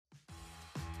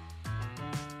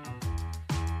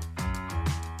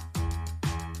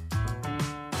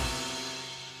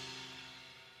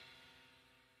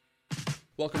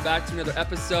Welcome back to another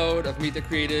episode of Meet the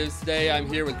Creatives. Today I'm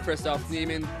here with Christoph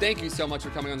Niemann. Thank you so much for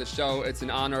coming on the show. It's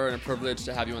an honor and a privilege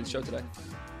to have you on the show today.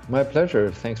 My pleasure.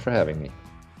 Thanks for having me.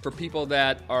 For people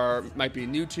that might be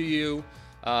new to you,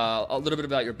 a little bit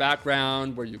about your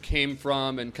background, where you came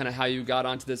from, and kind of how you got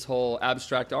onto this whole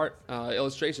abstract art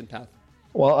illustration path.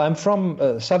 Well, I'm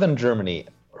from southern Germany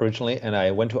originally, and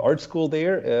I went to art school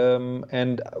there.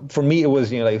 And for me, it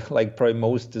was like probably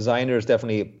most designers,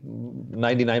 definitely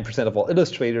 99% of all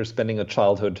illustrators spending a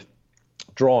childhood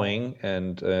drawing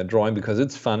because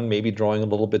it's fun, maybe drawing a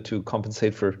little bit to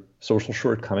compensate for social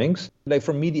shortcomings. Like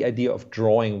for me, the idea of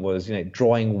drawing was,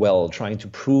 drawing well, trying to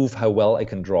prove how well I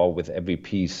can draw with every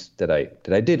piece that I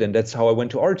did. And that's how I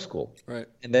went to art school. Right.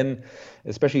 And then,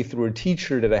 especially through a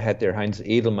teacher that I had there, Heinz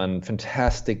Edelmann,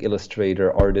 fantastic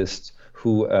illustrator, artist,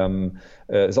 who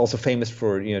is also famous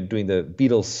for doing the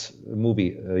Beatles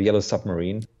movie, Yellow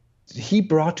Submarine. He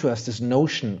brought to us this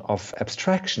notion of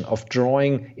abstraction, of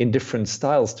drawing in different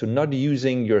styles, to not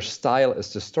using your style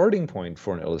as the starting point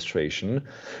for an illustration,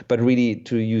 but really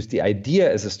to use the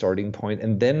idea as a starting point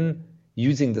and then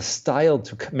using the style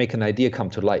to make an idea come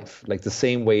to life. Like the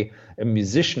same way a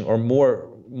musician or more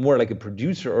like a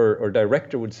producer or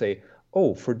director would say,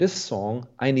 oh, for this song,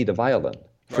 I need a violin.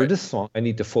 For this song, I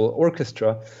need the full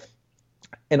orchestra.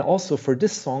 And also for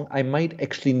this song, I might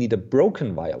actually need a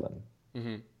broken violin.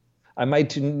 Mm-hmm. I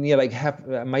might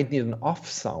need an off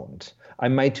sound. I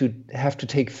might have to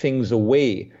take things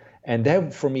away. And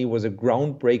that for me was a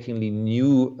groundbreakingly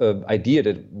new idea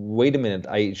that, wait a minute,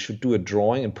 I should do a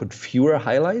drawing and put fewer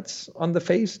highlights on the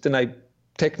face than I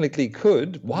technically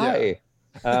could. Why?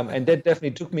 Yeah. And that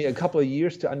definitely took me a couple of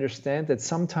years to understand that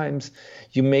sometimes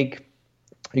you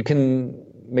can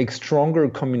make stronger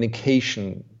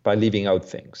communication by leaving out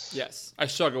things. Yes, I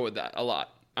struggle with that a lot.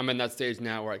 I'm in that stage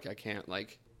now where I can't,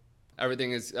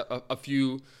 everything is a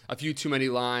few too many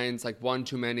lines, like one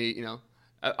too many,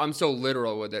 I'm so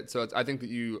literal with it. So I think that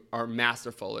you are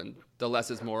masterful in the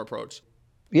less is more approach.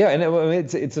 Yeah, and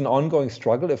it's an ongoing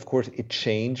struggle. Of course, it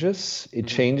changes. It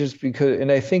changes because,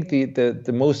 and I think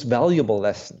the most valuable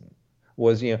lesson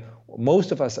was,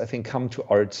 most of us, I think, come to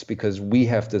arts because we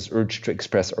have this urge to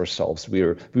express ourselves.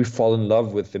 We fall in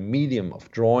love with the medium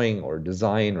of drawing or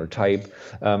design or type.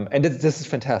 And this is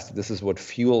fantastic. This is what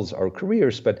fuels our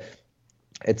careers. But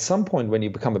at some point, when you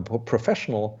become a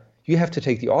professional, you have to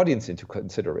take the audience into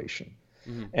consideration.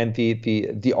 Mm-hmm. And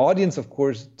the audience, of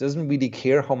course, doesn't really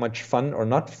care how much fun or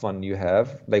not fun you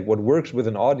have. Like what works with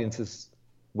an audience is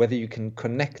whether you can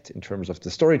connect in terms of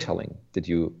the storytelling that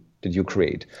you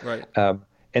create. Right.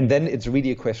 And then it's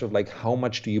really a question of how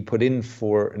much do you put in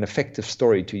for an effective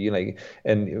story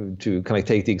and to kind of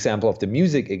take the example of the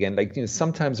music again,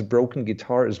 sometimes a broken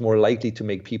guitar is more likely to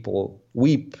make people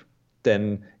weep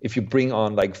than if you bring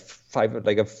on a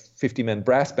 50-man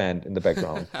brass band in the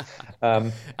background.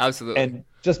 Absolutely. And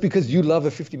just because you love a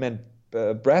 50-man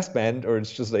brass band, or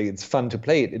it's just it's fun to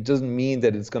play it doesn't mean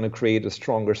that it's going to create a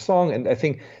stronger song. And I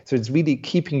think so it's really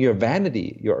keeping your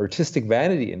vanity, your artistic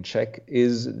vanity in check.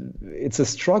 It's a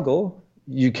struggle.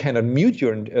 You cannot mute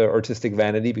your artistic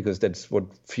vanity because that's what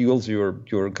fuels your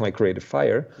kind of creative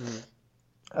fire.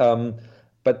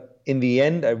 But in the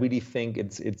end, I really think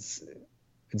it's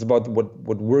about what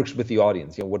works with the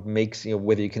audience, what makes,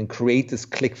 whether you can create this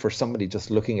click for somebody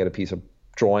just looking at a piece of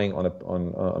drawing on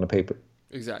a paper.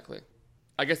 Exactly.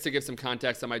 I guess to give some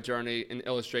context on my journey in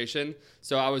illustration.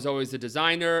 So I was always a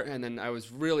designer, and then I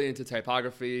was really into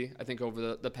typography. I think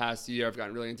over the past year, I've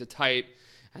gotten really into type.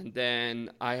 And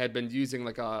then I had been using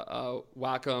a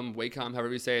Wacom,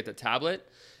 however you say it, the tablet.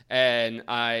 And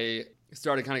I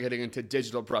started kind of getting into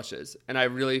digital brushes. And I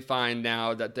really find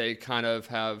now that they kind of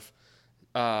have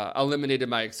eliminated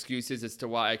my excuses as to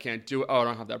why I can't do it. Oh, I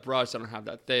don't have that brush, I don't have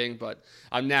that thing. But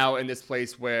I'm now in this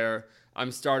place where I'm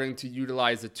starting to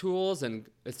utilize the tools and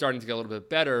it's starting to get a little bit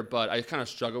better, but I kind of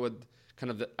struggle with kind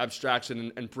of the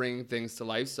abstraction and bringing things to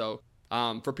life. So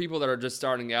for people that are just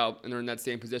starting out and they're in that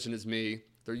same position as me,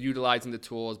 they're utilizing the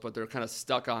tools, but they're kind of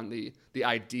stuck on the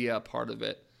idea part of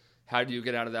it. How do you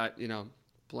get out of that,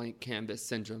 blank canvas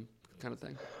syndrome kind of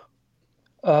thing?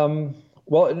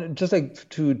 Well, just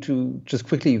to just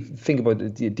quickly think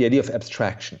about the idea of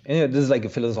abstraction. And, this is a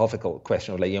philosophical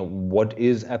question of what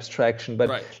is abstraction? But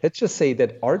right. Let's just say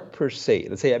that art per se,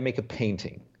 let's say I make a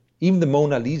painting, even the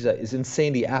Mona Lisa is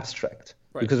insanely abstract.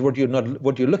 Right. Because what you're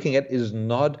looking at is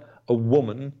not a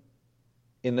woman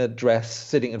in a dress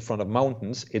sitting in front of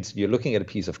mountains. You're looking at a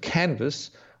piece of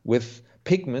canvas with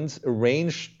pigments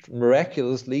arranged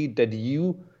miraculously that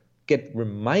you get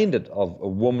reminded of a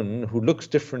woman who looks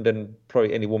different than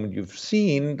probably any woman you've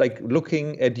seen,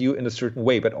 looking at you in a certain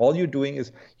way. But all you're doing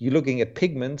is you're looking at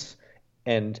pigments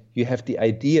and you have the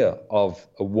idea of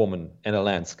a woman and a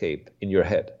landscape in your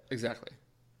head. Exactly.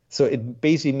 So it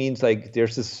basically means like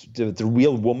there's the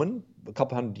real woman a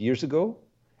couple hundred years ago,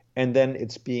 and then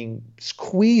it's being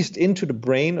squeezed into the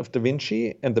brain of Da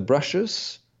Vinci, and the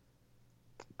brushes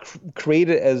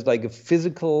created as like a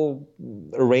physical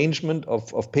arrangement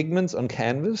of pigments on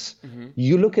canvas.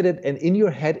 You look at it, and in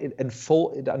your head it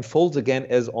unfolds again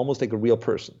as almost like a real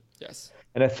person. Yes.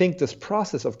 And I think this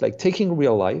process of like taking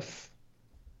real life,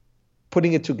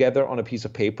 putting it together on a piece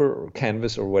of paper or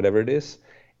canvas or whatever it is,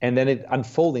 and then it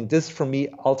unfolding, this for me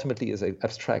ultimately is an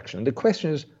abstraction. And the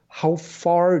question is, how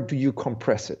far do you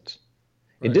compress it?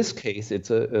 Right. In this case, it's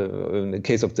in the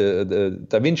case of the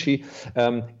Da Vinci,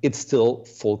 it's still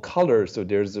full color, so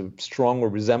there's a stronger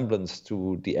resemblance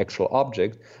to the actual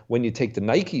object. When you take the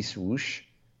Nike swoosh,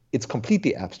 it's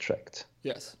completely abstract.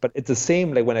 Yes. But it's the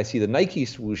same, like when I see the Nike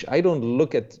swoosh, I don't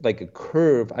look at like a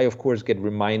curve. I, of course, get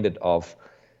reminded of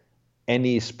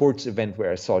any sports event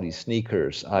where I saw these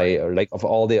sneakers, of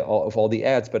all the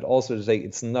ads, but also it's like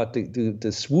it's not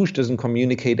the swoosh doesn't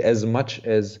communicate as much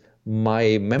as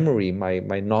my memory,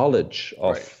 my knowledge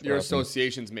of your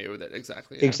associations made with it.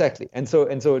 Exactly. Yeah. Exactly. And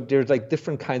so there's like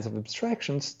different kinds of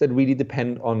abstractions that really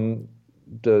depend on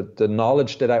the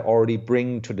knowledge that I already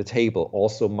bring to the table.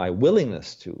 Also my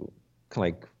willingness to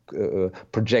kind of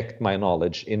project my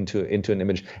knowledge into an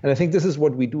image. And I think this is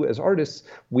what we do as artists.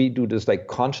 We do this like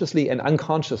consciously and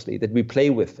unconsciously, that we play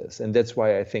with this. And that's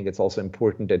why I think it's also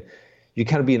important that you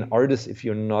can't be an artist if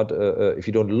you're not if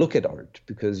you don't look at art,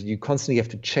 because you constantly have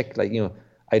to check, like,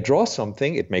 I draw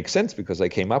something, it makes sense because I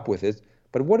came up with it,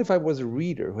 but what if I was a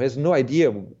reader who has no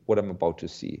idea what I'm about to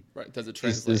see? Right. Does it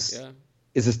translate?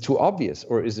 Is this too obvious,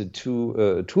 or is it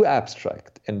too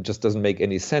abstract and just doesn't make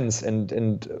any sense?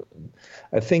 And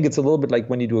I think it's a little bit like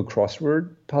when you do a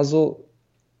crossword puzzle.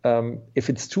 If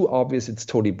it's too obvious, it's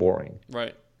totally boring.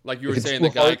 Right. Like you were saying, the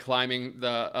guy climbing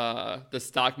the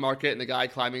stock market and the guy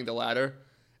climbing the ladder.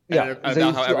 Yeah.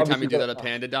 About how every time you do that, a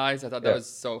panda dies. I thought that was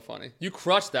so funny. You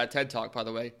crushed that TED Talk, by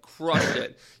the way. Crushed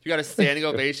it. You got a standing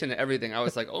ovation and everything. I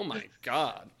was like, oh my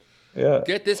God. Yeah.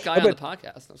 Get this guy on the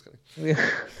podcast. No, I was kidding.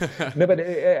 Yeah. No, but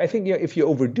I think if you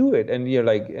overdo it and you're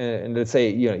like, and let's say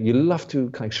you love to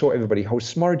kind of show everybody how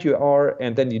smart you are,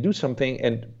 and then you do something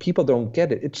and people don't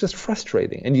get it, it's just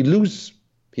frustrating, and you lose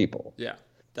people. Yeah.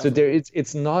 Definitely. So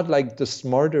it's not like the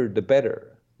smarter the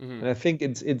better, and I think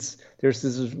it's there's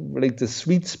this like the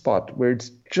sweet spot where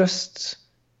it's just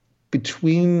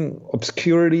between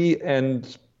obscurity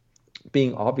and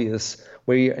being obvious.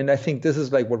 And I think this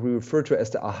is like what we refer to as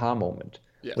the aha moment.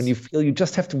 Yes. When you feel you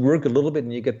just have to work a little bit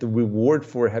and you get the reward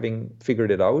for having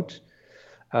figured it out.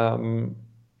 And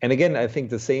again, I think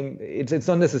the same, it's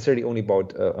not necessarily only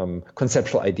about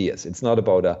conceptual ideas. It's not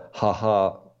about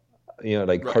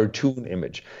a cartoon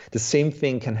image. The same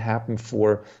thing can happen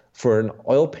for an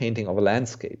oil painting of a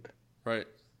landscape. Right.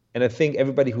 And I think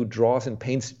everybody who draws and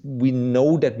paints, we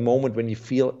know that moment when you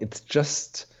feel it's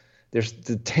just...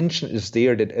 the tension is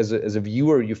there, that as a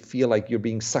viewer you feel like you're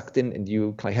being sucked in, and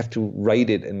you kind of have to write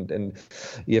it, and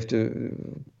you have to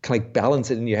kind of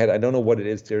balance it in your head. I don't know what it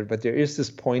is there, but there is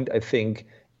this point, I think,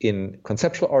 in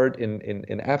conceptual art,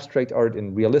 in abstract art,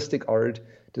 in realistic art,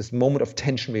 this moment of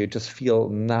tension where you just feel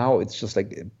now it's just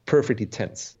like perfectly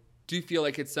tense. Do you feel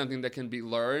like it's something that can be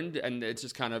learned, and it's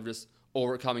just kind of just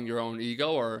overcoming your own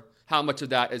ego, or how much of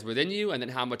that is within you, and then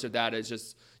how much of that is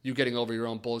just you getting over your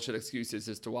own bullshit excuses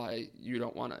as to why you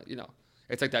don't want to,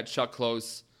 it's like that Chuck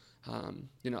Close,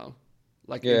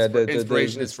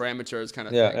 inspiration is for amateurs kind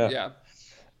of thing. Yeah.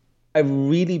 I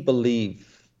really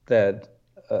believe that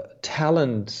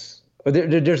talent, or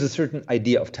there's a certain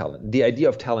idea of talent. The idea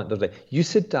of talent is like you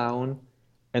sit down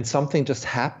and something just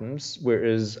happens,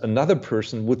 whereas another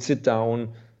person would sit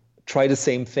down, try the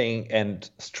same thing and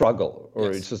struggle, or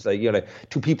yes. It's just like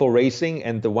two people racing,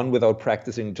 and the one without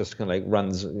practicing just kind of like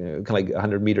runs kind of like a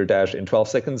 100-meter dash in 12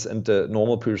 seconds, and the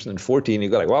normal person in 14, you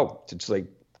go like, wow, it's like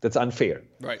that's unfair.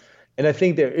 Right. And I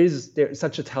think there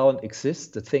such a talent exists.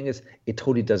 The thing is, it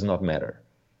totally does not matter.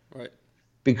 Right.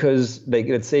 Because like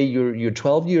let's say you're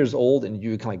 12 years old and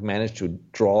you can like manage to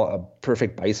draw a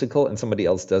perfect bicycle and somebody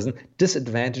else doesn't. This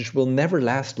advantage will never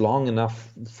last long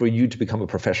enough for you to become a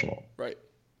professional. Right.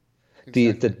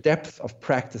 Exactly. The depth of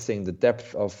practicing, the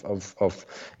depth of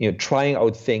trying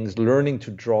out things, learning to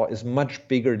draw is much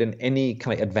bigger than any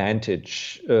kind of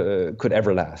advantage could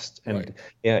ever last. And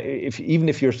right. Even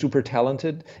if you're super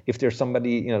talented, if there's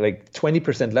somebody like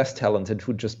 20% less talented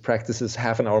who just practices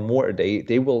half an hour more a day,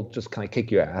 they will just kind of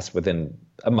kick your ass within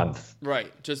a month.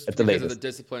 Right. Just because of the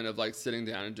discipline of like sitting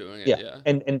down and doing it. Yeah.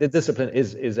 And the discipline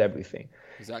is everything.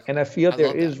 Exactly. And I feel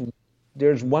there is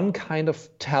there's one kind of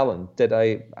talent that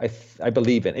I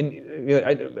believe in,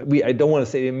 and I don't want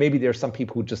to say maybe there's some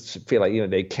people who just feel like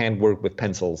they can't work with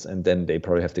pencils and then they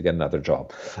probably have to get another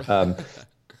job.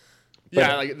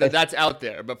 Yeah, like that's out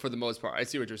there, but for the most part, I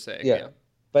see what you're saying. Yeah.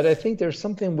 But I think there's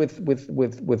something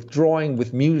with drawing,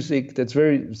 with music that's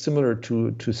very similar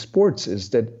to sports, is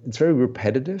that it's very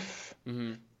repetitive,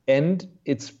 and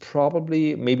it's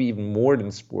probably maybe even more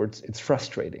than sports. It's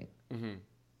frustrating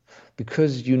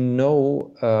because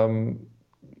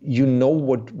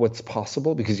what's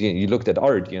possible, because you looked at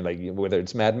art, like whether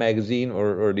it's Mad Magazine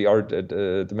or the art at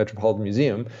the Metropolitan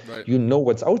Museum, Right. you know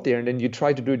what's out there, and then you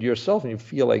try to do it yourself, and you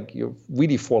feel like you're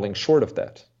really falling short of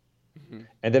that.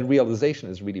 And that realization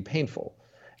is really painful.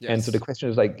 Yes. And so the question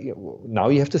is like, now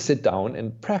you have to sit down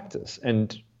and practice.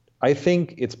 And I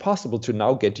think it's possible to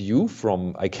now get you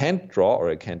from I can't draw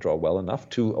or I can't draw well enough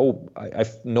to, I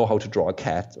know how to draw a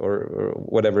cat or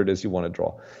whatever it is you want to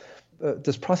draw.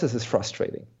 This process is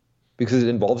frustrating because it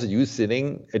involves you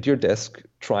sitting at your desk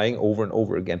trying over and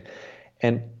over again.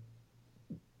 And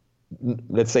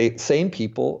let's say sane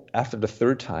people, after the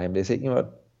third time, they say, you know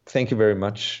what, thank you very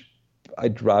much.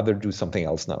 I'd rather do something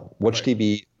else now. Watch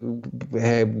Right.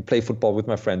 TV, play football with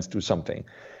my friends, do something.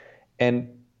 And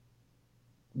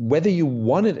whether you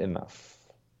want it enough,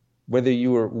 whether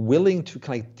you are willing to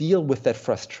kind of deal with that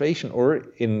frustration, or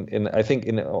I think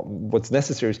what's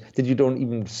necessary is that you don't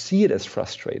even see it as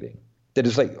frustrating. That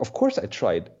is like, of course I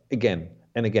tried again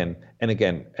and again and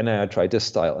again, and then I tried this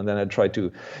style, and then I tried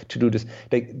to do this.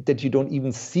 Like, that you don't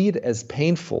even see it as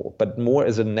painful, but more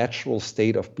as a natural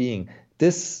state of being.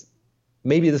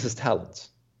 Maybe this is talent.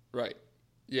 Right.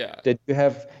 Yeah. That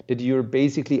you're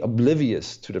basically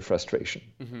oblivious to the frustration.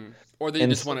 Or that you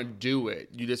And just want to do it.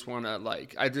 You just want to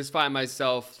I just find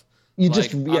myself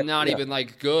I'm not even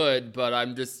good, but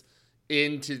I'm just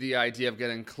into the idea of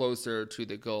getting closer to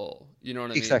the goal. You know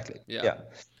what I mean? Exactly. Yeah. Yeah.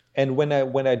 And when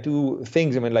I do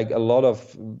things, I mean, like a lot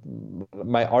of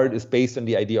my art is based on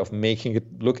the idea of making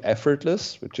it look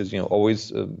effortless, which is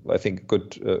always I think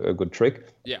a good trick.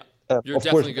 Yeah. You're Of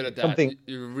definitely course, good at that.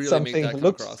 You really make something that come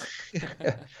looks across.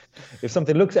 if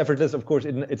something looks effortless, of course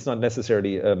it's not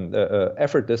necessarily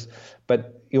effortless.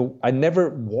 But I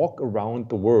never walk around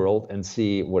the world and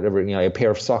see whatever a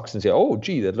pair of socks and say, oh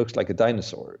gee, that looks like a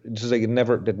dinosaur. It's just like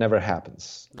that never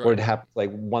happens. Right. Or it happens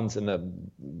like once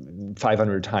in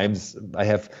 500 times. I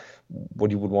have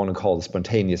what you would want to call a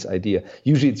spontaneous idea.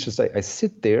 Usually it's just like I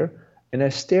sit there and I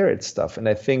stare at stuff, and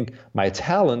I think my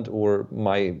talent or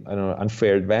my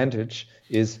unfair advantage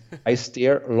is I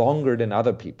stare longer than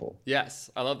other people. Yes,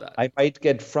 I love that. I might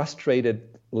get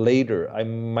frustrated later. I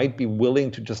might be willing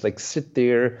to just sit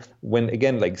there when,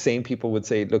 again, like sane people would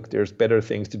say, look, there's better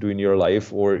things to do in your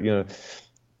life, or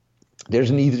there's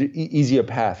an easier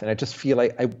path. And I just feel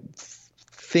like I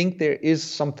think there is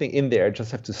something in there. I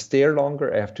just have to stare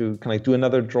longer. I have to kind of do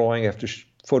another drawing. I have to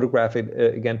photograph it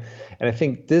again. And I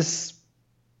think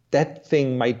that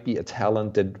thing might be a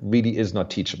talent that really is not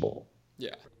teachable.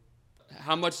 Yeah.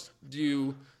 How much do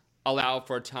you allow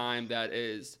for time that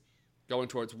is going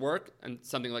towards work and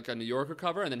something like a New Yorker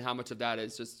cover, and then how much of that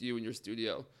is just you in your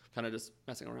studio kind of just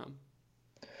messing around?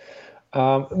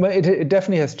 It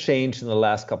definitely has changed in the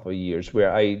last couple of years,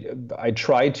 where I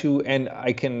try to, and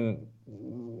I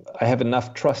have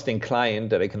enough trusting client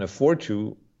that I can afford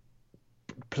to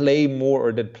play more,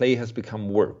 or that play has become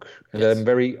work. And Yes. I'm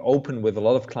very open with a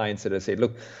lot of clients that I say,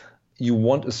 look, you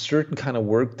want a certain kind of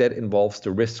work that involves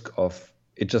the risk of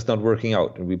it just not working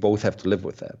out, and we both have to live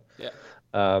with that. Yeah.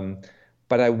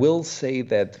 But I will say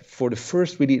that for the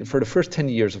first 10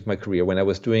 years of my career, when I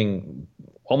was doing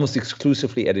almost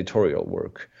exclusively editorial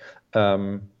work,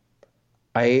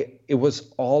 it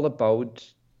was all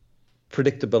about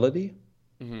predictability.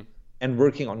 And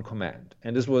working on command.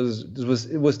 And it was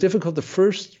difficult the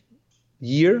first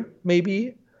year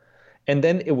maybe, and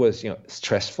then it was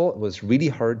stressful. It was really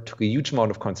hard, took a huge amount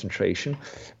of concentration,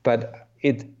 but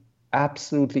it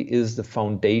absolutely is the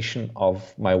foundation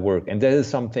of my work. And that is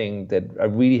something that I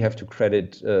really have to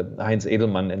credit Heinz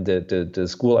Edelmann and the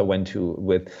school I went to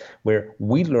with, where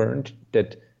we learned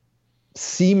that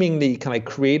seemingly kind of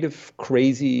creative,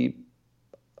 crazy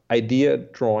idea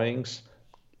drawings,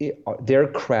 they're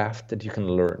a craft that you can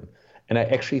learn. And I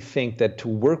actually think that to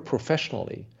work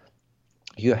professionally,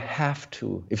 you have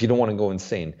to, if you don't want to go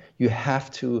insane, you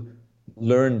have to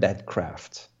learn that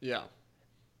craft. Yeah.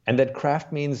 And that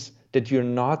craft means that you're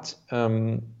not,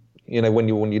 when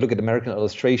you look at American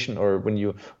Illustration, or when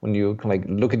you kind of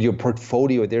look at your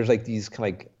portfolio, there's like these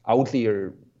kind of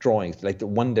outlier drawings, like the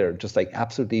one there, just like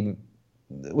absolutely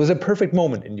it was a perfect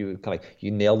moment, and you kind of like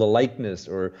you nail the likeness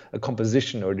or a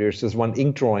composition, or there's this one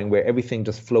ink drawing where everything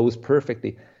just flows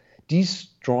perfectly. These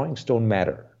drawings don't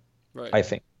matter, Right. I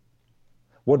think.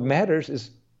 What matters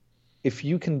is if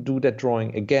you can do that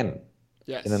drawing again in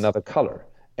Yes. another color.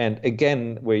 And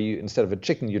again, where you instead of a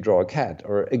chicken you draw a cat,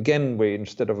 or again where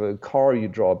instead of a car you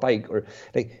draw a bike, or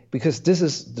like because this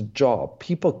is the job.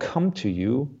 People come to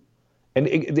you, and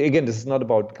again, this is not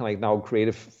about kind of like now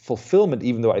creative fulfillment,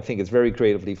 even though I think it's very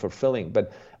creatively fulfilling.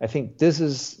 But I think this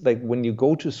is like when you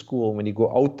go to school, when you go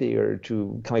out there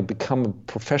to kind of become a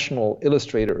professional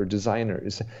illustrator or designer,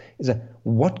 is a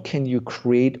what can you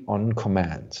create on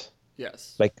command?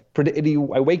 Yes. Like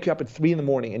I wake you up at 3 a.m.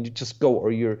 and you just go,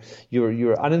 or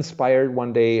you're uninspired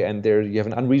one day, and you have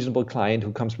an unreasonable client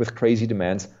who comes with crazy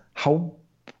demands. How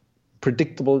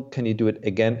predictable can you do it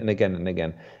again and again and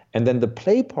again? And then the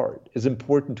play part is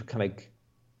important to kind of like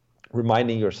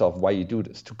reminding yourself why you do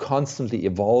this, to constantly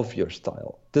evolve your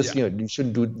style. This, Yeah. you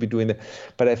shouldn't be doing that.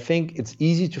 But I think it's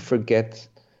easy to forget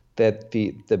that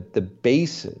the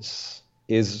basis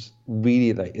is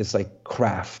really like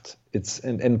craft.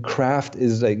 And craft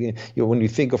is like, when you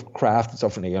think of craft, it's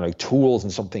often like tools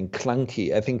and something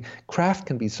clunky. I think craft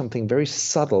can be something very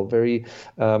subtle, very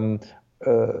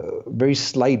very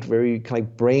slight, very kind of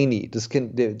like brainy.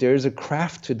 There's a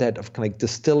craft to that of kind of like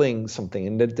distilling something,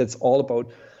 and that's all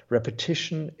about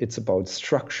repetition. It's about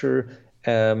structure,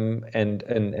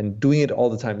 and doing it all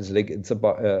the time. It's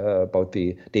about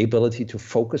the ability to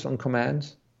focus on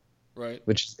commands, Right.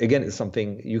 which again is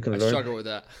something you can I learn. struggle with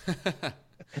that.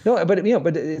 No, but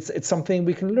it's something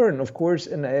we can learn, of course,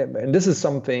 and this is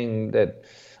something that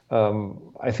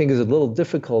I think is a little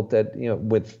difficult. That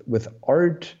with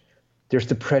art, there's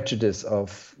the prejudice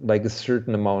of like a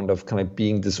certain amount of kind of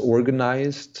being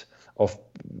disorganized,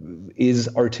 is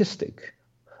artistic,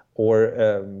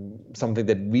 or something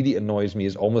that really annoys me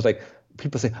is almost like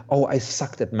people say, "Oh, I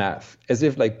sucked at math," as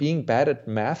if like being bad at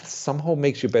math somehow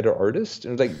makes you a better artist.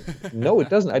 And it's like, no, it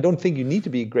doesn't. I don't think you need to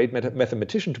be a great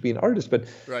mathematician to be an artist, but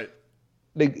Right.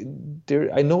 like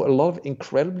I know a lot of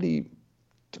incredibly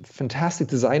fantastic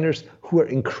designers who are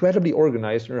incredibly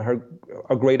organized and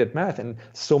are great at math, and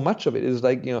so much of it is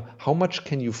like, how much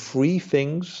can you free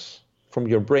things from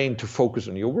your brain to focus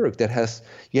on your work?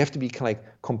 You have to be kind of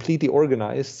like completely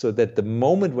organized, so that the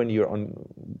moment when you're on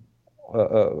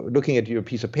looking at your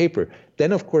piece of paper,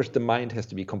 then of course the mind has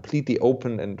to be completely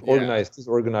open and organized,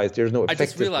 disorganized. There's no I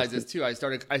effectiveness. just realized this too. I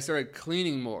started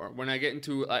cleaning more. When I get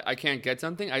into I can't get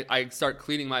something, I start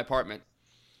cleaning my apartment.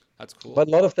 That's cool. But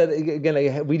a lot of that again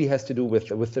really has to do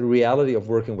with the reality of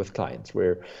working with clients,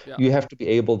 where Yeah. you have to be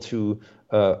able to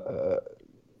kind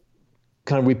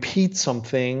of repeat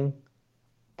something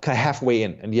kind of halfway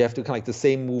in, and you have to kind of like the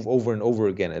same move over and over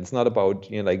again. It's not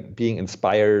about like being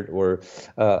inspired, or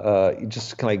you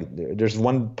just kind of like there's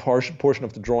one portion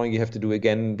of the drawing you have to do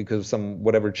again because of some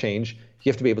whatever change.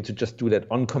 You have to be able to just do that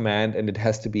on command, and it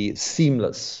has to be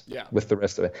seamless with the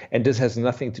rest of it. And this has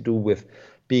nothing to do with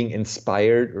being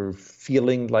inspired or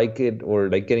feeling like it or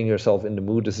like getting yourself in the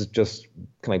mood. This is just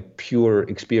kind of like pure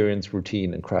experience,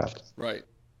 routine, and craft. Right.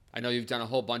 I know you've done a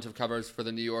whole bunch of covers for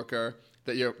the New Yorker.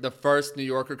 The first New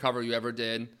Yorker cover you ever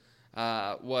did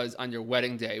was on your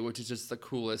wedding day, which is just the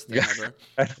coolest thing ever.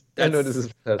 I know this is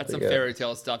fantastic. That's some fairy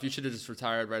tale stuff. You should have just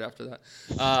retired right after that.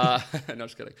 No,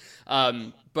 just kidding.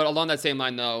 But along that same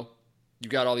line, though, you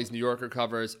got all these New Yorker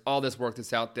covers, all this work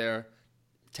that's out there,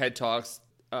 TED Talks,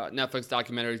 Netflix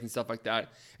documentaries and stuff like that,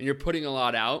 and you're putting a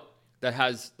lot out that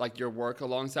has like your work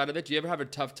alongside of it. Do you ever have a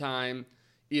tough time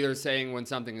either saying when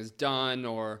something is done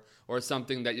or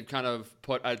something that you've kind of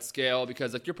put at scale,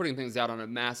 because like you're putting things out on a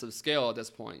massive scale at this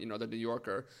point, the New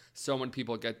Yorker, so many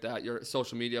people get that, your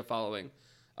social media following.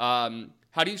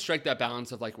 How do you strike that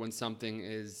balance of like when something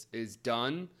is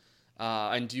done,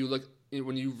 and do you look,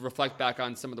 when you reflect back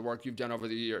on some of the work you've done over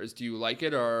the years, do you like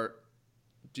it, or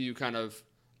do you kind of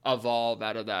evolve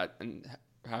out of that, and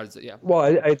how does it? Yeah. Well,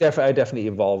 I definitely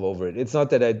evolve over it. It's not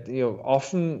that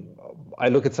often I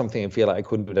look at something and feel like I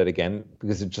couldn't do that again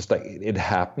because it just like it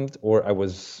happened, or I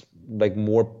was like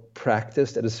more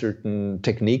practiced at a certain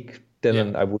technique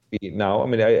than I would be now. I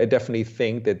mean, I definitely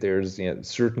think that there's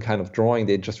certain kind of drawing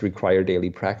that just require daily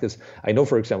practice. I know,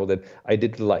 for example, that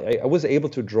I was able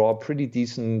to draw pretty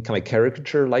decent kind of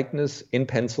caricature likeness in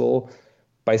pencil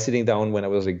by sitting down when I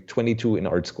was like 22 in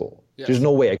art school. Yes. There's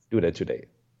no way I could do that today.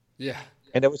 Yeah.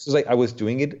 And it was just like I was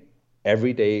doing it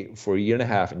every day for a year and a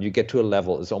half, and you get to a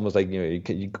level. It's almost like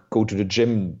you go to the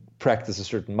gym, practice a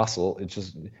certain muscle.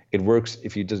 It works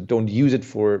if you just don't use it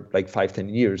for like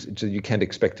 5-10 years. You can't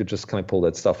expect to just kind of pull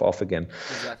that stuff off again.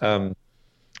 Exactly.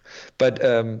 But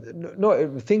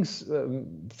no, things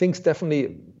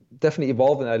definitely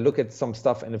evolve, and I look at some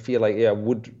stuff and I feel like, yeah, I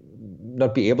would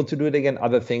not be able to do it again.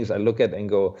 Other things I look at and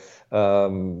go,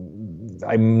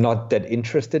 I'm not that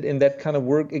interested in that kind of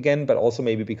work again, but also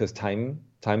maybe because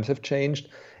times have changed.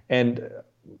 And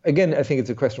again, I think it's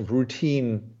a question of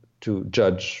routine to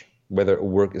judge whether a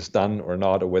work is done or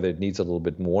not, or whether it needs a little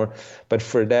bit more. But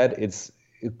for that,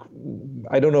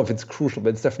 I don't know if it's crucial, but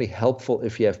it's definitely helpful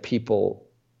if you have people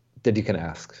that you can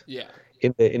ask. Yeah.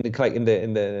 In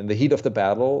the heat of the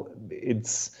battle,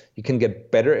 you can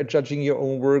get better at judging your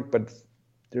own work, but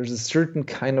there's a certain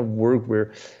kind of work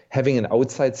where having an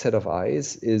outside set of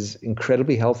eyes is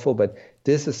incredibly helpful. But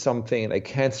this is something, and I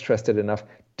can't stress that enough.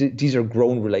 These are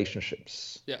grown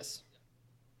relationships. Yes.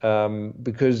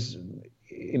 Because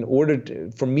in order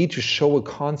for me to show a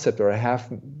concept or have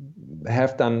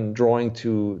done drawing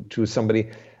to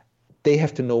somebody, they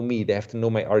have to know me. They have to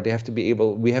know my art. They have to be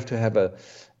able. We have to have a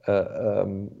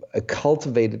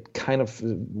cultivated kind of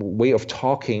way of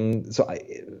talking, so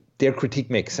their critique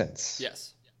makes sense.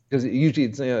 Yes. Because usually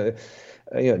it's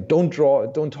don't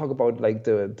talk about like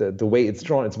the way it's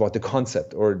drawn. It's about the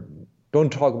concept, or don't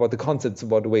talk about the concepts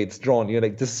about the way it's drawn.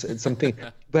 Like this is something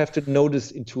you have to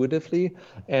notice intuitively.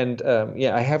 And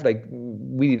I have like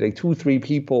really like 2-3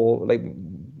 people, like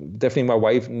definitely my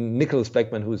wife, Nicholas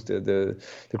Beckman, who's the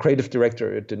creative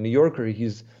director at the New Yorker.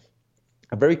 He's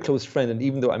a very close friend, and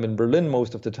even though I'm in Berlin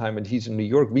most of the time and he's in New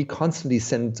York, we constantly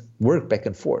send work back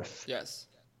and forth. Yes.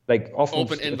 Like often.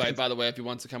 Open invite, by the way, if he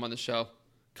wants to come on the show.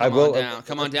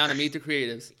 Come on down and meet the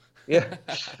creatives. Yeah.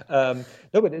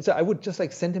 No, but I would just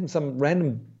like send him some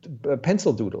random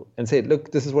pencil doodle and say,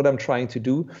 look, this is what I'm trying to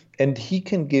do. And he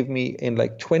can give me in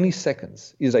like 20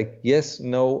 seconds. He's like, yes,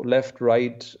 no, left,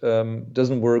 right,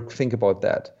 doesn't work. Think about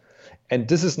that. And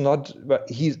this is not, but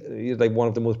he's like one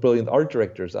of the most brilliant art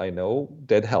directors I know.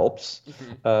 That helps.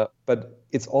 Mm-hmm. But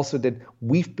it's also that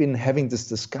we've been having this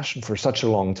discussion for such a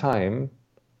long time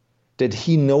that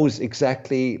he knows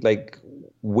exactly like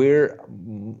where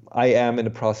I am in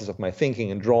the process of my thinking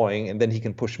and drawing, and then he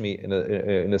can push me in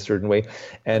a certain way.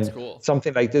 And that's cool.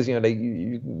 Something like this, like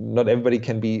not everybody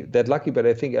can be that lucky, but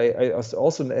I think I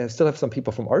also still have some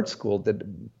people from art school that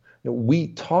we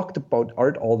talked about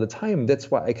art all the time.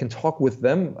 That's why I can talk with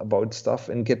them about stuff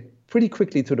and get pretty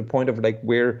quickly to the point of like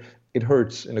where it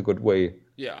hurts in a good way.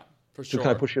 Yeah. For sure. To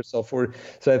kind of push yourself forward.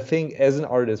 So I think as an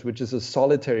artist, which is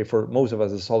for most of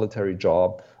us, a solitary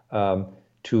job,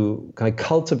 to kind of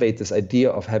cultivate this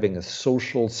idea of having a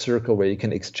social circle where you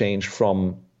can exchange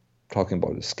from talking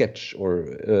about a sketch or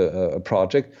a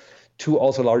project to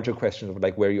also larger questions of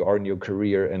like where you are in your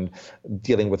career and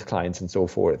dealing with clients and so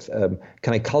forth.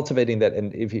 Kind of cultivating that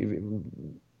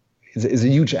is a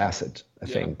huge asset, I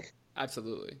think.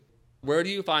 Absolutely. Where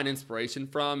do you find inspiration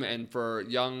from? And for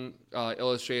young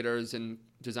illustrators and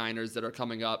designers that are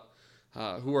coming up,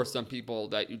 who are some people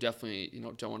that you definitely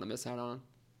don't want to miss out on?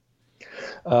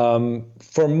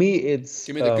 For me, it's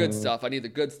give me the good stuff. I need the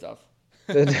good stuff.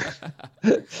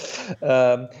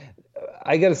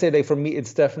 I gotta say, like for me,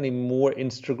 it's definitely more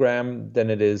Instagram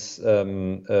than it is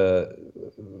than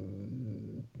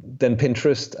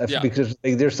Pinterest. Because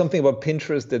like, there's something about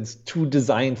Pinterest that's too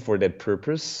designed for that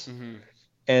purpose. Mm-hmm.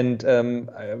 And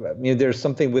there's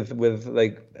something with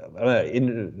like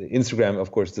in Instagram,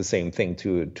 of course, the same thing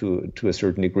to a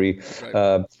certain degree.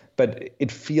 Right. But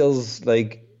it feels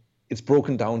like it's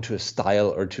broken down to a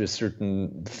style or to a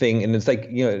certain thing, and it's like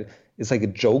it's like a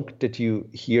joke that you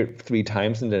hear 3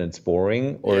 times and then it's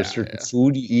boring, or a certain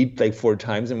food you eat like 4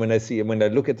 times. And when I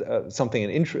look at something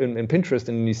in Pinterest,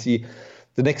 and you see.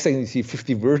 The next thing you see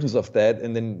 50 versions of that,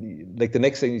 and then like the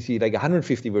next thing you see like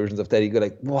 150 versions of that, you go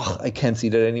like, "Wow, I can't see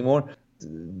that anymore."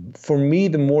 For me,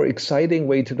 the more exciting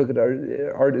way to look at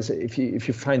art is if you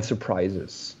find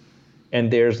surprises. And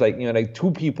there's like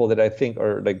 2 people that I think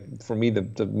are like for me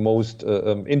the most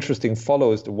interesting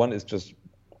follows. The one is just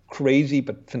crazy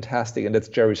but fantastic, and that's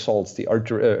Jerry Saltz, the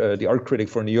art critic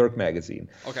for New York Magazine.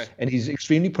 Okay. And he's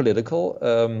extremely political,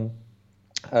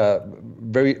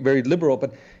 very very liberal,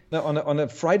 but. Now, on a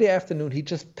Friday afternoon, he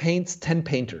just paints 10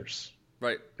 painters.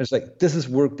 Right. It's like, this is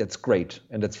work that's great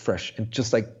and that's fresh. And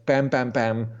just like, bam, bam,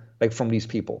 bam, like from these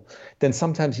people. Then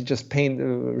sometimes he just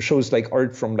shows like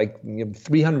art from like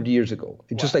 300 years ago.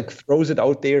 It just like throws it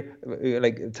out there,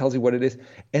 like it tells you what it is.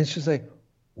 And it's just like,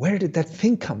 where did that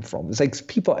thing come from? It's like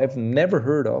people I've never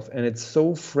heard of, and it's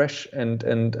so fresh and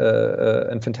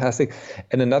fantastic.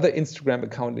 And another Instagram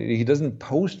account he doesn't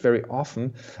post very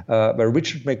often, by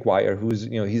Richard McGuire, who's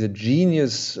he's a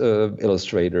genius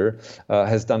illustrator,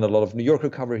 has done a lot of New Yorker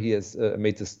cover. He has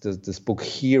made this book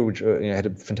here, which had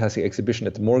a fantastic exhibition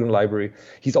at the Morgan Library.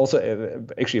 He's also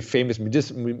actually a famous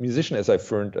musician, as I've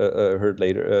heard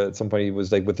later. At some point, he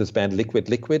was like with this band Liquid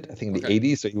Liquid, I think in the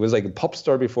 '80s. So he was like a pop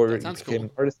star before he became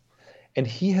an artist. And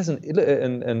he has an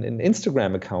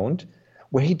Instagram account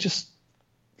where he just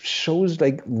shows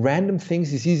like random things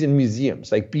he sees in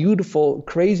museums, like beautiful,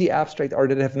 crazy abstract art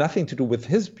that have nothing to do with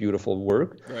his beautiful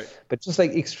work, right, but just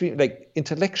like extreme, like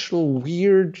intellectual,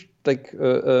 weird, like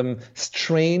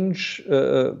strange,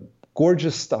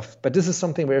 gorgeous stuff. But this is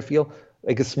something where I feel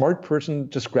like a smart person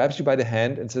just grabs you by the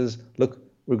hand and says, look,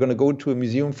 we're going to go to a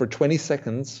museum for 20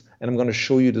 seconds and I'm going to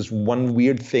show you this one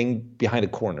weird thing behind a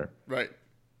corner. Right.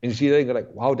 And you see that, you're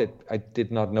like, wow, that I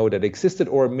did not know that existed,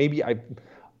 or maybe I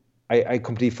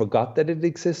completely forgot that it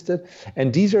existed.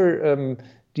 And these are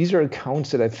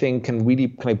accounts that I think can really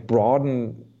kind of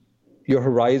broaden your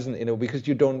horizon, because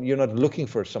you're not looking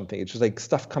for something. It's just like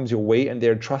stuff comes your way, and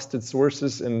they're trusted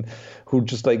sources and who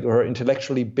just like are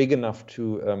intellectually big enough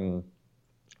to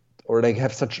or like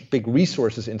have such big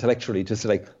resources intellectually to say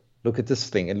like, look at this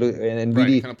thing and look and right,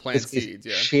 really kind of plant seeds,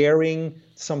 yeah. Sharing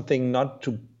something, not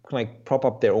to like prop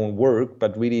up their own work,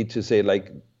 but really to say like,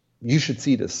 you should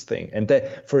see this thing. And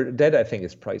that I think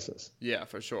is priceless. Yeah,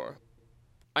 for sure.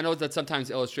 I know that sometimes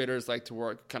illustrators like to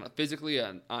work kind of physically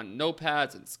on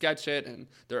notepads and sketch it, and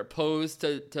they're opposed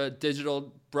to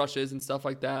digital brushes and stuff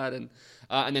like that. And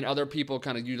then other people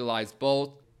kind of utilize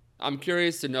both. I'm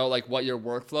curious to know like what your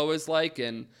workflow is like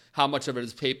and how much of it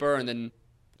is paper. And then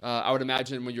I would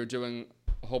imagine when you're doing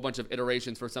a whole bunch of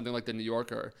iterations for something like the New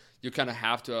Yorker, you kind of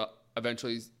have to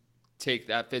eventually take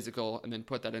that physical and then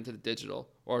put that into the digital,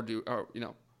 or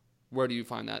where do you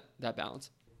find that balance?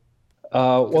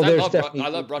 Well, I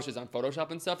love brushes on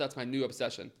Photoshop and stuff. That's my new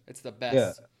obsession. It's the best.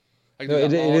 Yeah. No,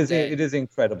 it is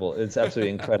incredible. It's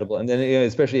absolutely incredible. And then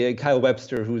especially Kyle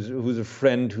Webster, who's a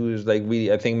friend who's like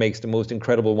really, I think, makes the most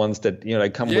incredible ones that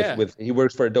like come with. He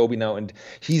works for Adobe now, and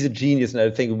he's a genius, and I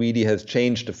think really has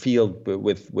changed the field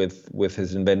with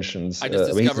his inventions. I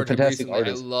just discovered him recently.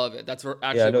 Artist. I love it. That's what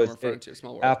I'm referring to.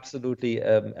 Small world.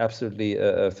 Absolutely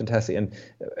fantastic. And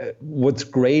what's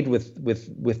great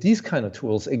with these kind of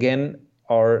tools again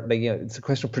are like it's a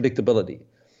question of predictability.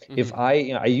 If I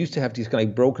used to have these kind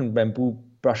of broken bamboo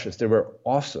brushes, they were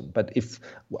awesome. But if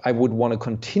I would want to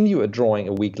continue a drawing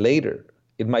a week later,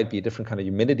 it might be a different kind of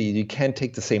humidity. You can't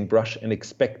take the same brush and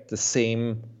expect the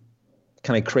same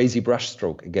kind of crazy brush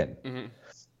stroke again. Mm-hmm.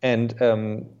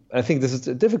 And I think this is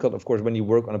difficult, of course, when you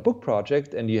work on a book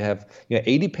project and you have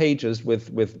 80 pages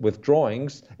with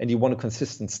drawings and you want a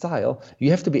consistent style. You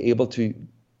have to be able to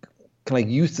kind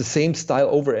of use the same style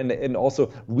over and also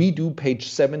redo page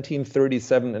 17,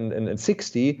 37, and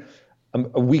 60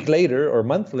 a week later or a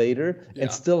month later,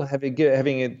 and still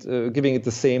giving it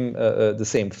the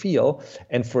same feel.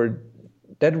 And for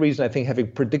that reason, I think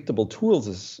having predictable tools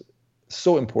is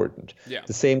so important. Yeah.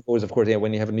 The same goes, of course,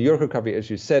 when you have a New Yorker cover, as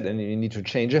you said, and you need to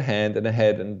change a hand and a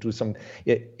head and do some.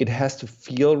 It has to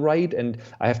feel right, and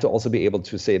I have to also be able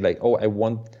to say like, oh, I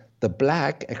want the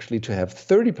black actually to have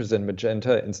 30%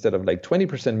 magenta instead of like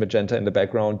 20% magenta in the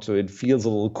background, so it feels a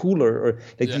little cooler, or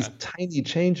like these tiny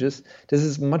changes. This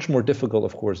is much more difficult,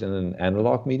 of course, in an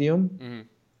analog medium.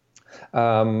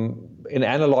 Mm-hmm. In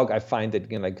analog, I find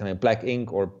that like kind of black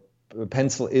ink or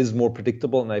pencil is more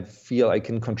predictable, and I feel I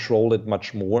can control it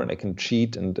much more, and I can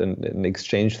cheat and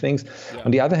exchange things. Yeah. On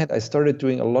the other hand, I started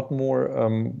doing a lot more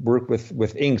work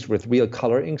with inks, with real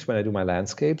color inks when I do my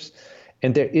landscapes.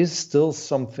 And there is still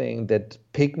something that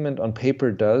pigment on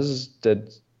paper does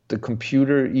that the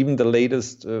computer, even the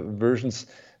latest versions,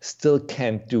 still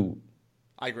can't do.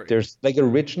 I agree. There's like a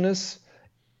richness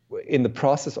in the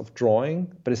process of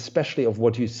drawing, but especially of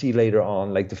what you see later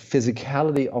on, like the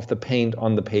physicality of the paint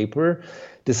on the paper.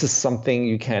 This is something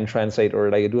you can translate, or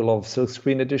like I do a lot of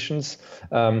silkscreen editions.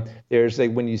 There's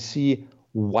like when you see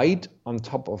white on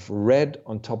top of red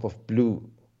on top of blue,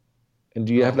 and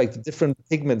you have like the different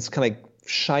pigments kind of like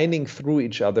shining through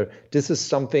each other. This is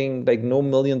something like no $1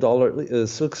 million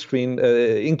silkscreen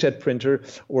inkjet printer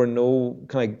or no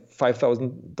kind of like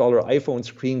 $5,000 iPhone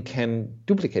screen can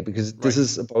duplicate, because this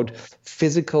is about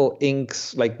physical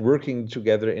inks like working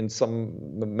together in some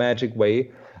magic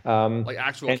way. Like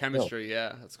actual chemistry,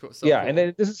 yeah, that's cool. So yeah, cool.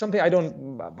 And this is something I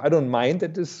don't mind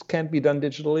that this can't be done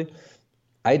digitally.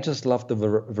 I just love the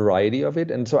variety of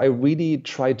it. And so I really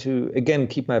try to, again,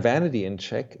 keep my vanity in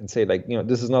check and say, like,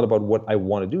 this is not about what I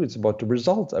want to do. It's about the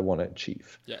results I want to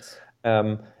achieve. Yes.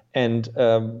 And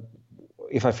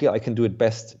if I feel I can do it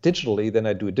best digitally, then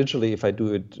I do it digitally. If I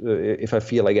do it, if I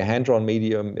feel like a hand-drawn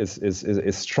medium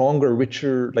is stronger,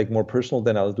 richer, like more personal,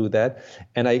 then I'll do that.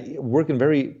 And I work in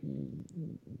very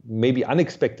maybe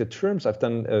unexpected terms. I've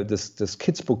done this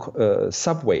kids book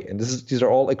Subway, and these are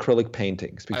all acrylic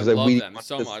paintings because I love them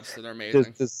so much. They're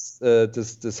amazing.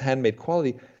 This handmade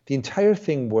quality. The entire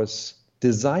thing was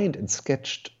designed and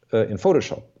sketched in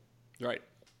Photoshop. Right.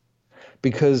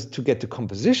 Because to get the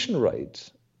composition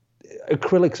right,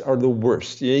 acrylics are the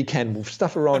worst. You can't move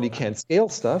stuff around, you can't scale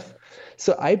stuff.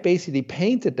 So I basically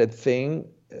painted that thing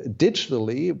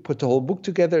digitally, put the whole book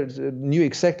together, knew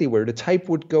exactly where the type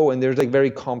would go, and there's like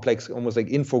very complex, almost like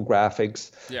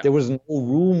infographics. Yeah. There was no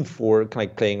room for kind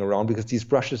of playing around because these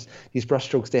brush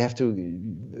strokes, they have to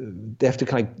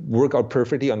kind of work out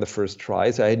perfectly on the first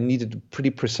try. So I needed a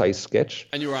pretty precise sketch.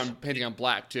 And you were painting on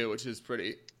black too, which is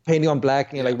pretty. Painting on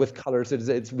black, like with colors,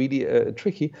 it's really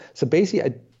tricky. So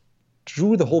basically, I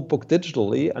drew the whole book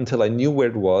digitally until I knew where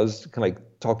it was, kind of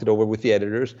like talked it over with the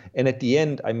editors, and at the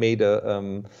end I made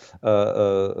the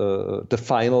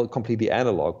final completely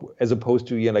analog, as opposed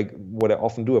to like what I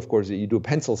often do. Of course, you do a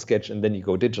pencil sketch and then you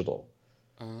go digital.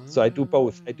 So I do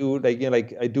both. I do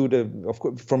of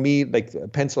course, for me, like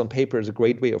pencil and paper is a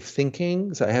great way of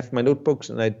thinking. So I have my notebooks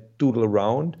and I doodle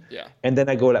around. Yeah. And then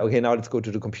I go like, okay, now let's go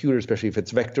to the computer, especially if it's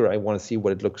vector. I want to see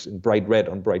what it looks in bright red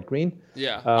on bright green.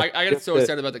 Yeah. I get so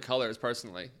excited about the colors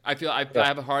personally. I feel I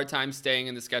have a hard time staying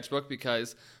in the sketchbook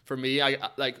because for me, I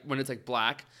like when it's like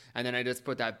black and then I just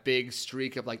put that big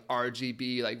streak of like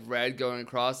RGB, like red going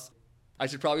across. I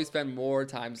should probably spend more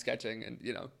time sketching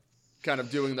and, kind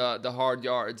of doing the hard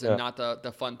yards and not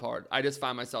the fun part. I just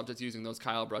find myself just using those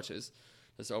Kyle brushes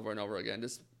just over and over again,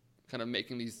 just kind of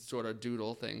making these sort of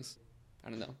doodle things. I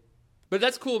don't know. But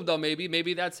that's cool though,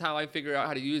 maybe that's how I figure out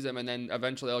how to use them, and then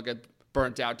eventually I'll get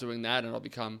burnt out doing that and I'll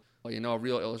become, a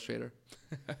real illustrator.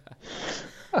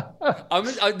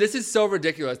 This is so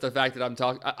ridiculous, the fact that I'm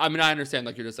talking. I mean, I understand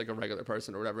like you're just like a regular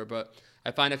person or whatever, but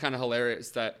I find it kind of hilarious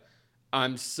that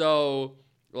I'm so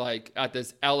like at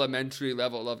this elementary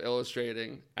level of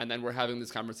illustrating, and then we're having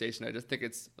this conversation. I just think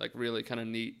it's like really kind of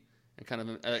neat and kind of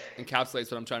encapsulates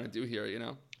what I'm trying to do here,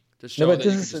 to show that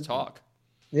you can just talk.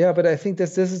 Yeah, but I think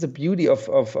this is the beauty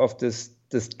of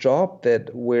this job,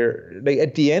 that where like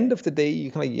at the end of the day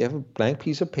you have a blank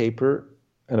piece of paper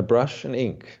and a brush and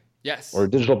ink. Yes. Or a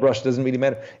digital brush, doesn't really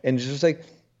matter, and it's just like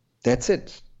that's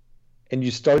it. And you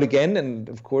start again, and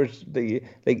of course,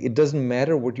 it doesn't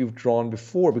matter what you've drawn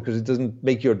before because it doesn't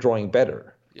make your drawing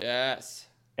better. Yes.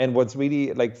 And what's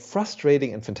really like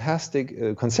frustrating and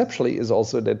fantastic conceptually is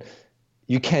also that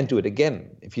you can't do it again.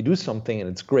 If you do something and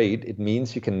it's great, it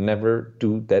means you can never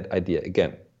do that idea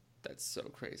again. That's so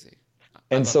crazy.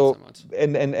 And so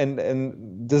and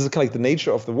this is kind of like the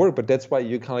nature of the work, but that's why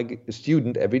you're kind of like a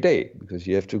student every day, because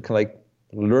you have to kind of like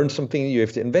learn something new, you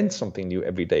have to invent something new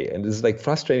every day. And this is like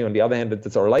frustrating. On the other hand,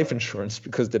 that's our life insurance,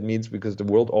 because the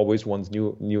world always wants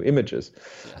new images.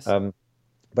 Yes.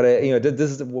 But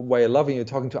this is why I love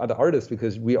talking to other artists,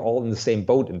 because we're all in the same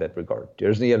boat in that regard.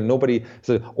 There's nobody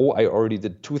said, "Oh, I already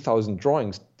did 2,000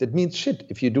 drawings." That means shit.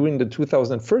 If you're doing the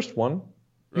 2001st one,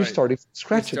 you're starting from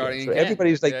scratch again. So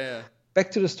everybody's like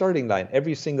back to the starting line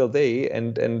every single day,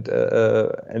 and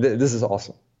this is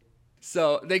awesome.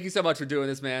 So thank you so much for doing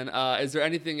this, man. Is there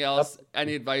anything else,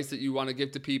 any advice that you want to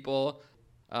give to people,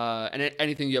 and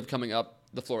anything you have coming up?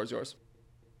 The floor is yours.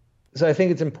 So I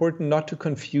think it's important not to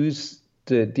confuse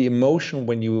the emotion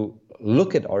when you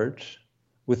look at art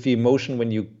with the emotion when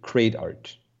you create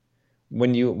art.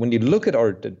 When you look at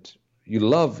art that you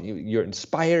love, you're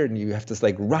inspired, and you have this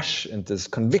like rush and this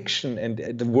conviction,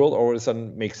 and the world all of a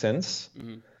sudden makes sense.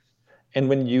 Mm-hmm. And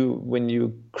when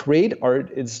you create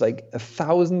art, it's like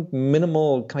 1,000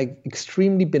 minimal, kind of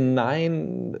extremely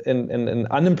benign and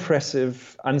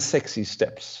unimpressive, unsexy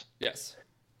steps. Yes.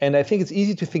 And I think it's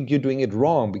easy to think you're doing it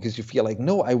wrong because you feel like,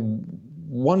 no, I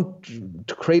want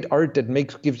to create art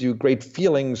that gives you great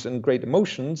feelings and great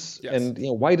emotions. Yes. And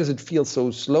why does it feel so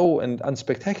slow and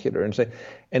unspectacular?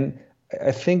 And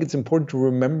I think it's important to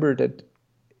remember that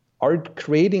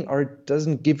creating art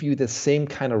doesn't give you the same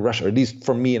kind of rush, or at least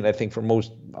for me, and I think for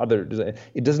most other designers,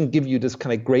 it doesn't give you this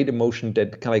kind of great emotion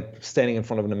that kind of like standing in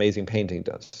front of an amazing painting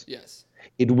does. Yes.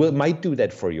 It might do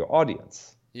that for your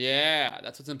audience. Yeah,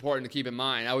 that's what's important to keep in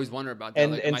mind. I always wonder about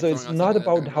that. And so it's not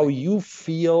about how you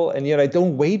feel, and I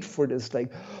don't wait for this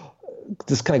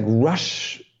this kind of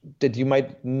rush that you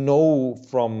might know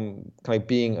from kind of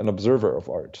being an observer of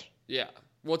art. Yeah.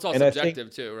 Well, it's all And I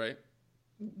subjective too, right?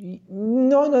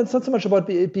 No, it's not so much about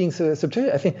it being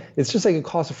subjective. I think it's just like a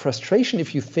cause of frustration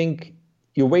if you think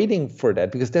you're waiting for that,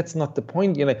 because that's not the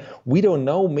point. We don't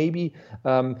know. Maybe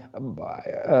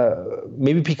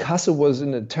Picasso was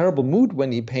in a terrible mood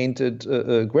when he painted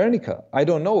Guernica. I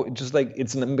don't know. It's just like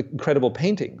it's an incredible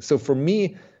painting. So for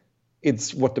me,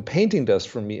 it's what the painting does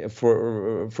for me,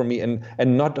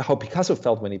 and not how Picasso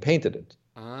felt when he painted it.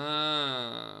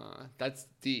 Ah, that's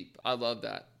deep. I love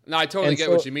that. No, I totally get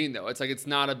what you mean, though. It's like it's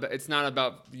not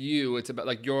about you. It's about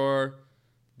like you're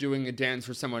doing a dance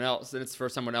for someone else, and it's for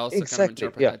someone else to kind of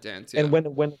interpret that dance. Yeah. And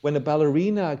when a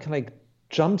ballerina kind of like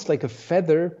jumps like a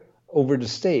feather over the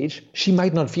stage, she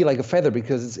might not feel like a feather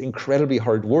because it's incredibly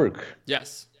hard work.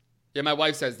 Yes. Yeah, my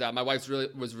wife says that. My wife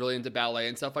was really into ballet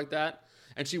and stuff like that.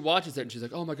 And she watches it and she's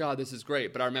like, oh my God, this is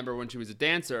great. But I remember when she was a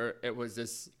dancer, it was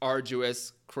this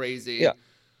arduous, crazy,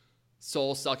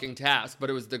 soul-sucking task, but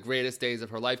it was the greatest days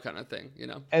of her life kind of thing,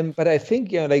 But I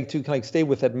think, like to kind of stay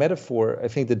with that metaphor, I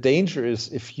think the danger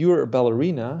is if you're a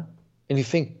ballerina and you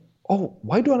think, oh,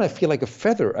 why don't I feel like a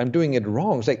feather? I'm doing it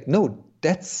wrong. It's like, no,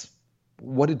 that's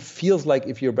what it feels like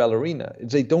if you're a ballerina.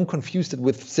 It's like, don't confuse it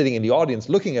with sitting in the audience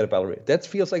looking at a ballerina. That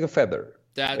feels like a feather.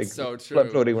 That's like, so true.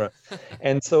 Floating around.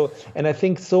 and I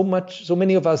think so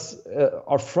many of us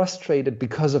are frustrated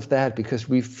because of that, because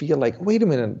we feel like, wait a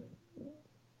minute,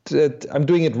 I'm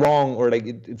doing it wrong, or like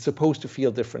it's supposed to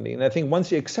feel differently. And I think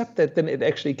once you accept that, then it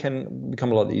actually can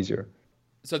become a lot easier.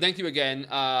 So thank you again.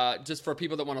 Just for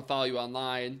people that want to follow you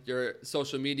online, your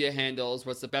social media handles,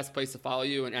 what's the best place to follow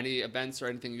you, and any events or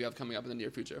anything you have coming up in the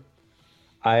near future?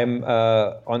 I'm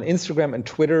on Instagram and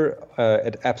Twitter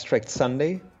at Abstract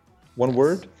Sunday, one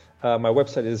word. My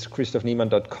website is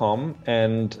christophniemann.com,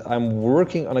 and I'm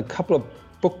working on a couple of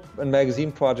book and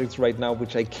magazine projects right now,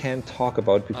 which I can't talk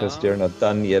about because they're not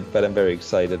done yet, but I'm very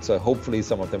excited. So hopefully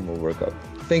some of them will work out.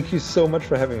 Thank you so much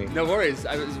for having me. No worries.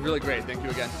 It was really great. Thank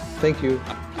you again. Thank you.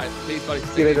 All right, peace, buddy.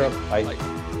 See you later on. Bye.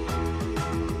 Bye.